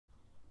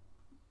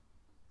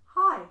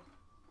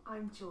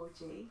I'm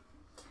Georgie,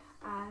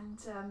 and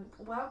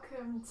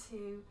welcome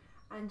to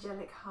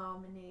Angelic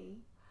Harmony,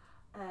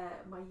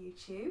 my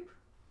YouTube,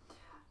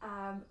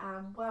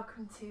 and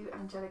welcome to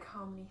Angelic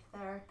Harmony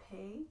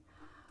Therapy,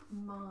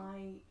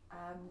 my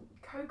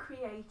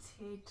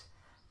co-created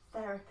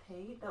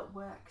therapy that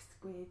works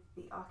with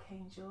the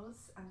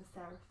archangels and the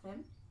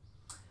seraphim.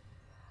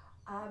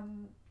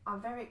 I'm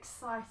very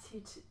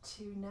excited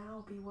to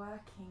now be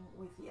working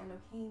with the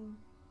Elohim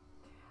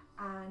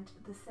and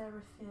the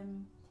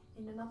seraphim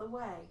in another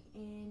way,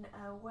 in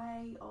a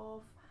way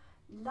of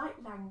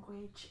light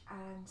language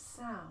and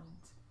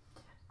sound.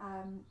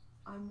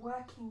 I'm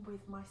working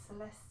with my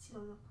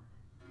celestial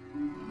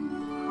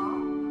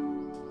harp.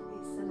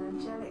 It's an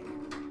angelic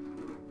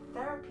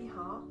therapy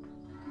harp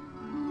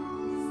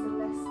with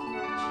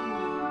celestial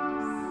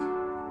tunings,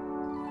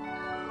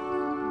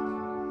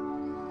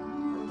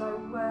 and I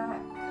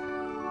work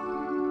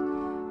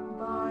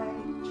by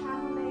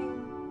channeling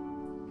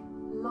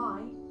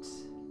light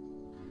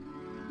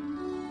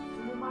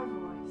through my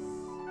voice.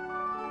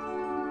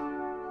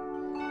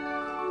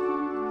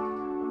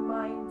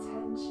 My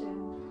intention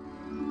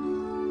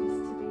is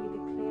to be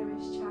the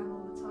clearest channel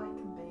that I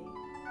can be,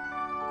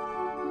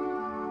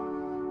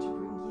 to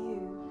bring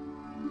you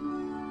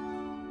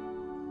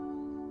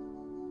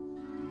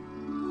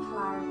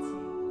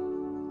clarity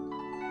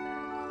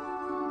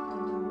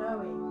and a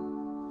knowing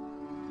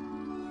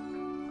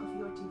of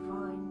your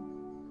divine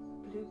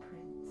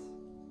blueprint.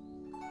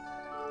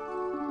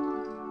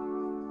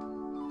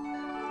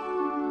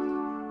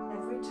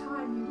 Every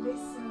time you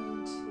listen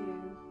to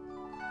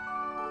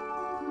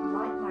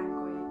light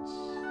language,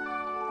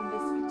 and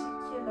this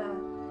particular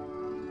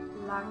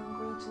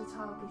language that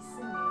I'll be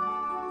singing,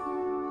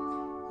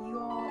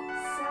 your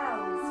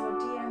cells, your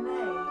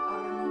DNA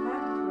are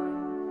remembering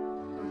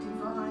your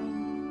divine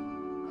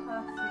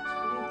perfect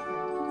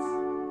blueprint.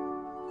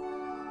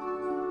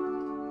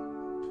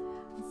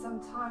 And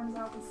sometimes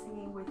I'll be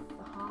singing with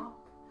the harp,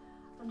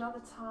 and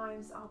other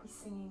times I'll be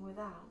singing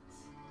without.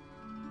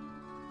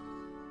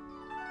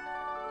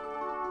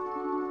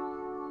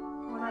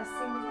 When I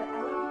sing with the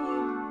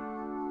Elohim,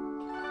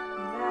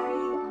 they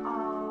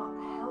are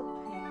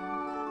helping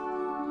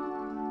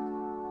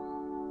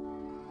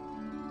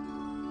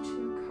to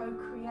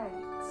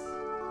co-create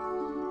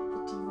the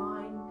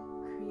divine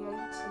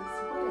creator's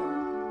will.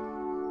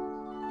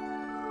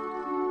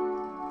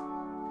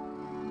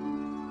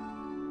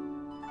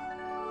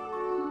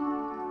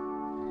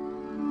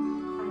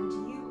 And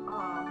you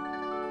are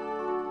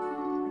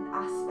an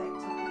aspect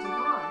of the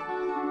divine.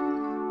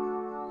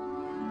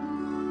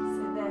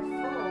 So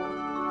therefore,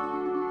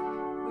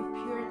 with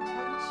pure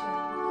intention,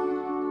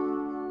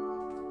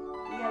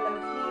 the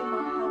Elohim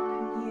are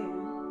helping you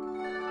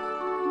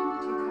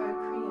to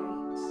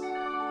co-create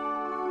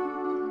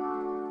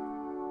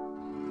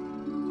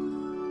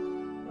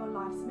your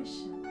life's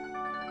mission.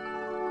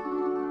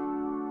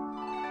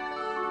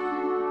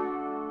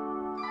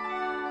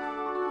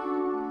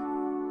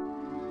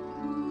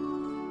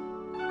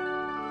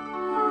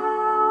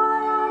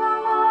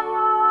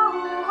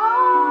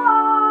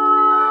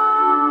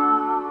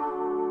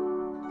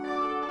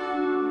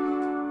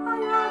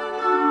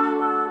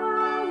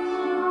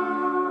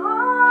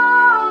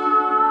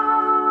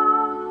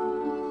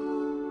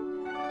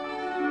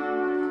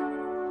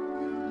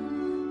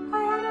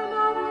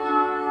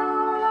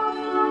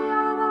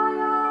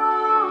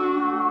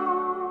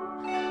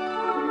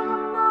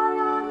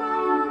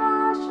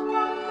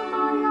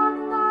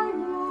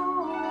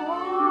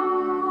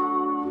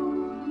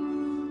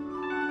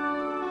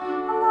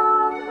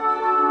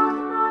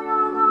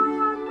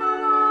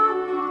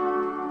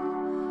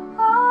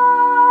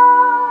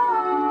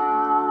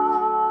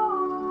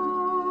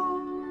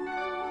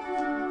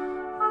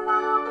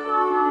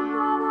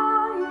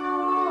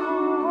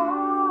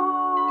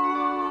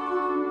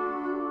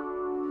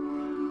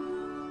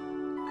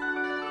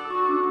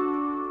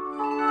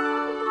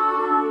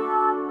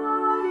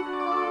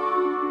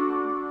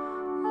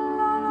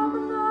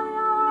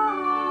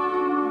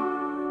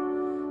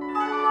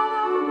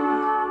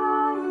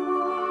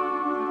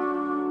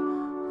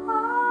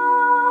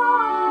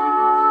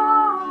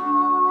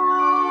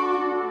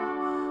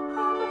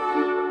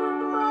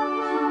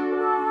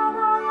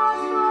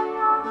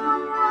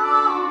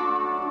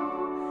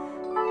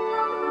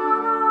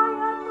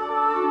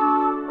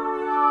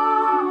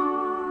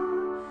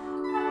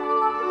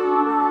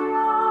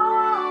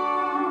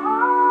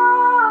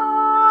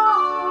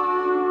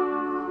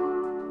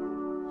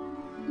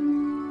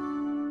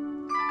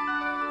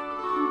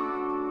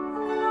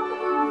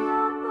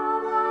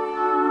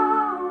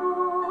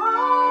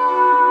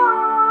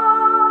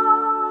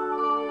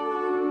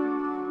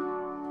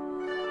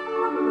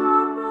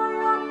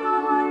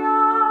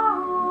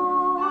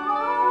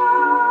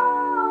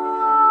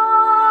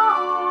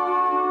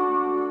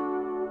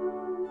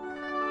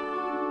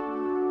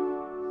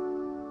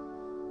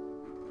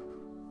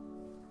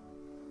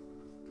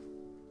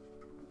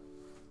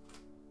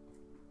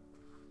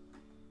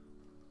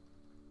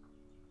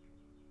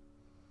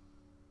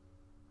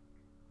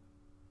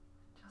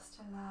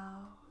 Allow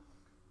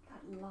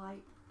that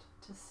light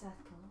to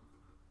settle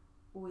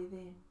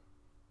within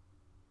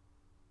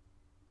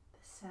the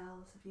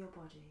cells of your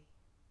body.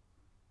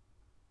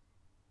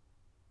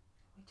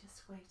 We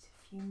just wait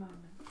a few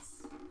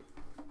moments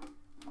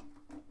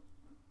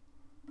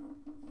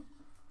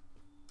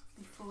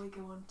before we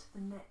go on to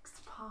the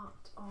next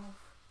part of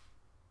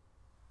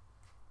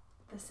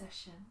the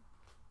session,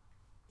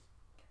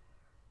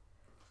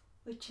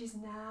 which is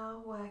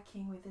now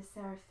working with the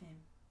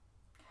seraphim.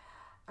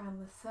 And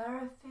the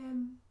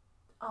seraphim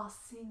are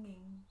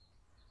singing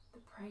the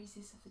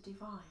praises of the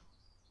divine.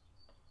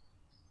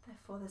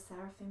 Therefore the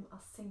seraphim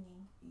are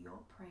singing your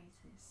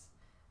praises,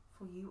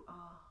 for you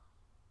are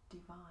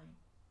divine.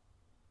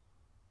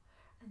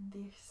 And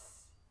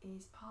this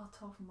is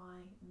part of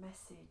my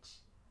message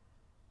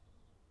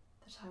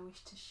that I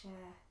wish to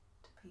share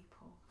to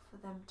people, for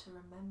them to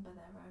remember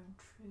their own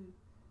true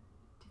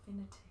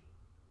divinity.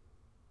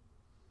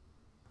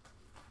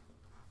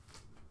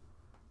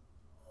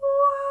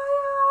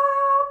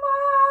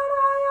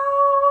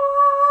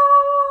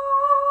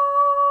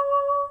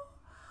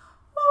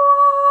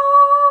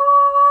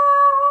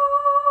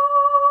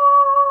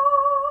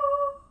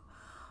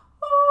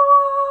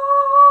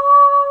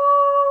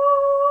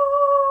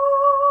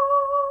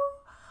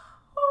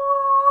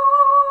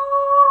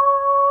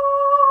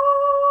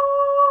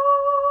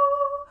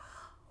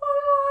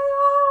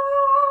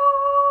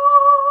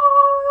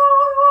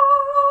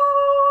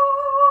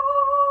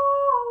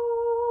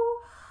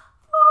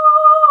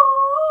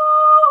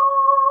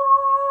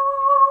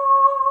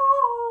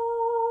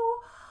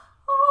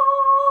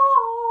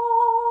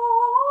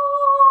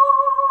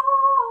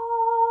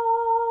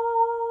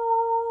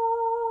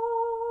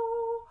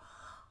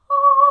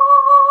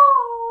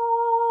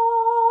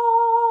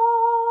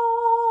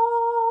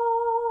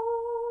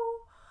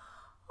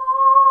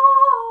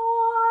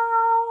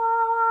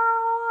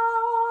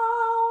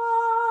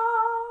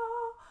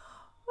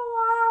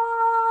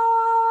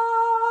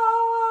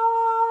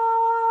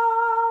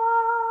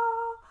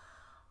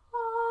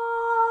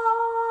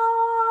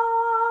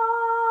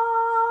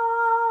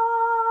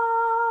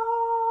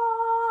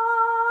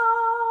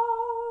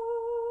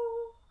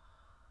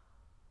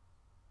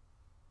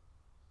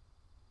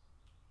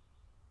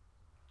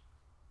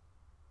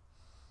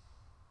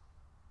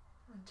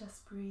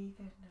 Just breathe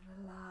in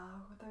and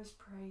allow those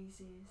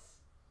praises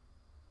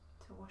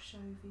to wash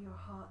over your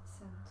heart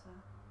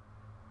center,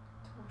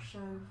 to wash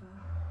over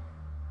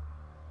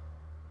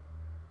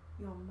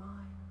your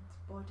mind,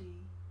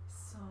 body,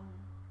 soul.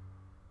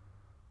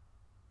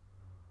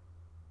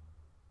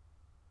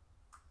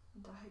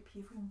 And I hope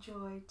you've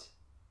enjoyed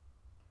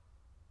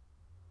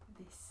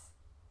this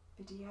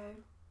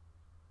video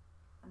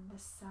and the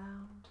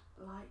sound,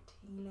 light,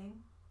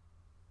 healing,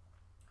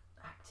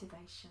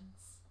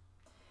 activations.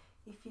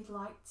 If you'd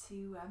like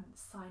to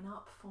sign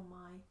up for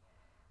my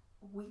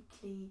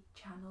weekly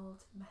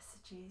channeled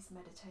messages,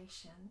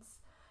 meditations,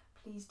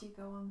 please do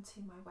go on to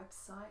my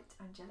website,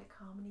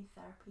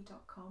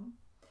 angelichaharmonytherapy.com,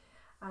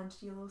 and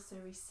you'll also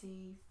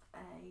receive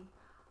a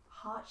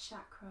heart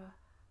chakra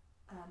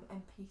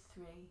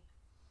MP3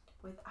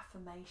 with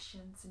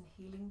affirmations and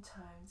healing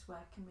tones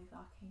working with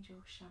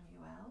Archangel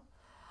Shamuel.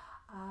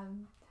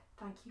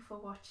 Thank you for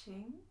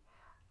watching.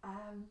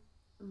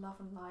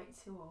 Love and light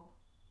to all.